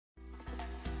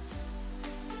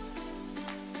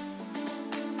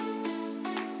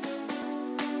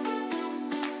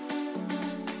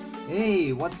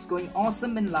Hey, what's going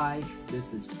awesome in life?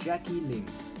 This is Jacky Lim,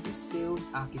 the sales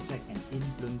architect and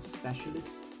influence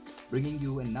specialist, bringing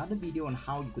you another video on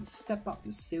how you could step up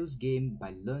your sales game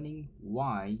by learning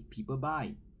why people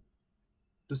buy.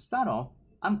 To start off,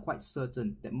 I'm quite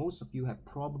certain that most of you have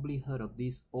probably heard of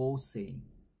this old saying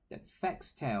that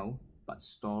facts tell, but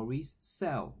stories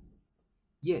sell.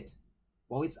 Yet,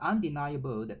 while it's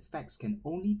undeniable that facts can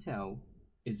only tell,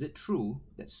 is it true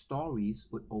that stories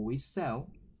would always sell?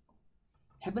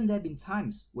 Haven't there been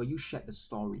times where you shared a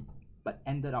story but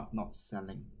ended up not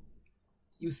selling?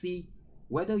 You see,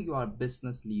 whether you are a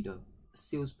business leader, a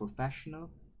sales professional,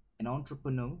 an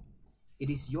entrepreneur, it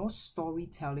is your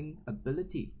storytelling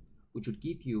ability which would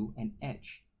give you an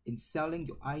edge in selling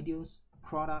your ideas,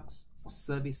 products, or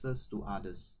services to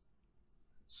others.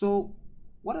 So,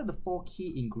 what are the 4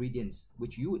 key ingredients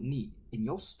which you would need in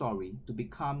your story to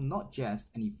become not just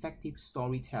an effective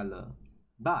storyteller,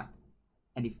 but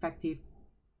an effective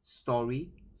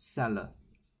story seller?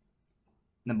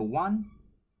 Number 1,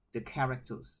 the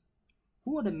characters.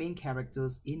 Who are the main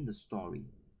characters in the story,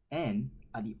 and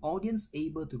are the audience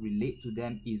able to relate to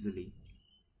them easily?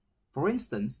 For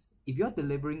instance, if you're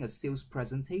delivering a sales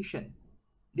presentation,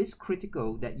 it is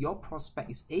critical that your prospect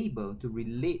is able to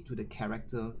relate to the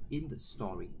character in the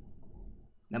story.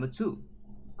 Number 2,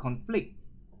 conflict.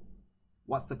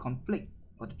 What's the conflict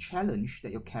or the challenge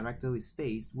that your character is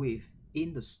faced with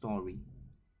in the story?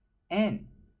 And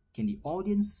can the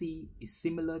audience see a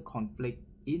similar conflict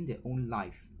in their own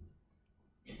life?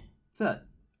 Third,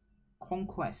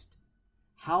 conquest.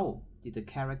 How did the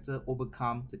character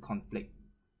overcome the conflict?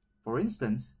 For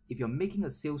instance, if you're making a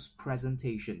sales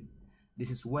presentation, this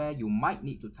is where you might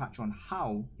need to touch on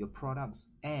how your products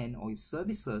and or your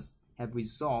services have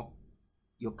resolved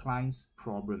your client's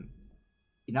problem.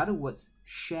 In other words,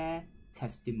 share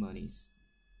testimonies.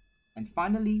 And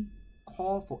finally,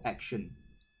 call for action.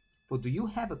 For do you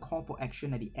have a call for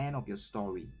action at the end of your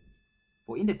story?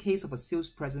 For in the case of a sales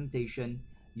presentation,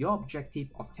 your objective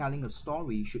of telling a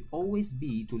story should always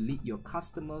be to lead your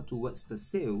customer towards the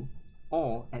sale,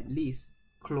 or at least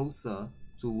closer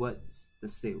towards the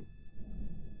sale.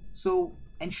 So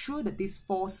ensure that these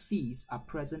 4 C's are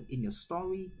present in your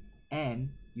story and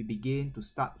you begin to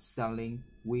start selling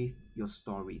with your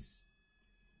stories.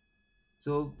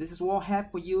 So this is what I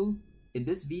have for you in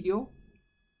this video.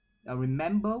 Now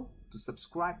remember to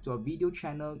subscribe to our video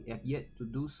channel if you have yet to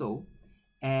do so,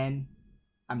 and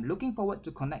I'm looking forward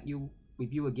to connect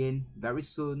with you again very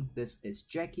soon. This is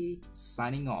Jacky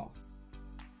signing off.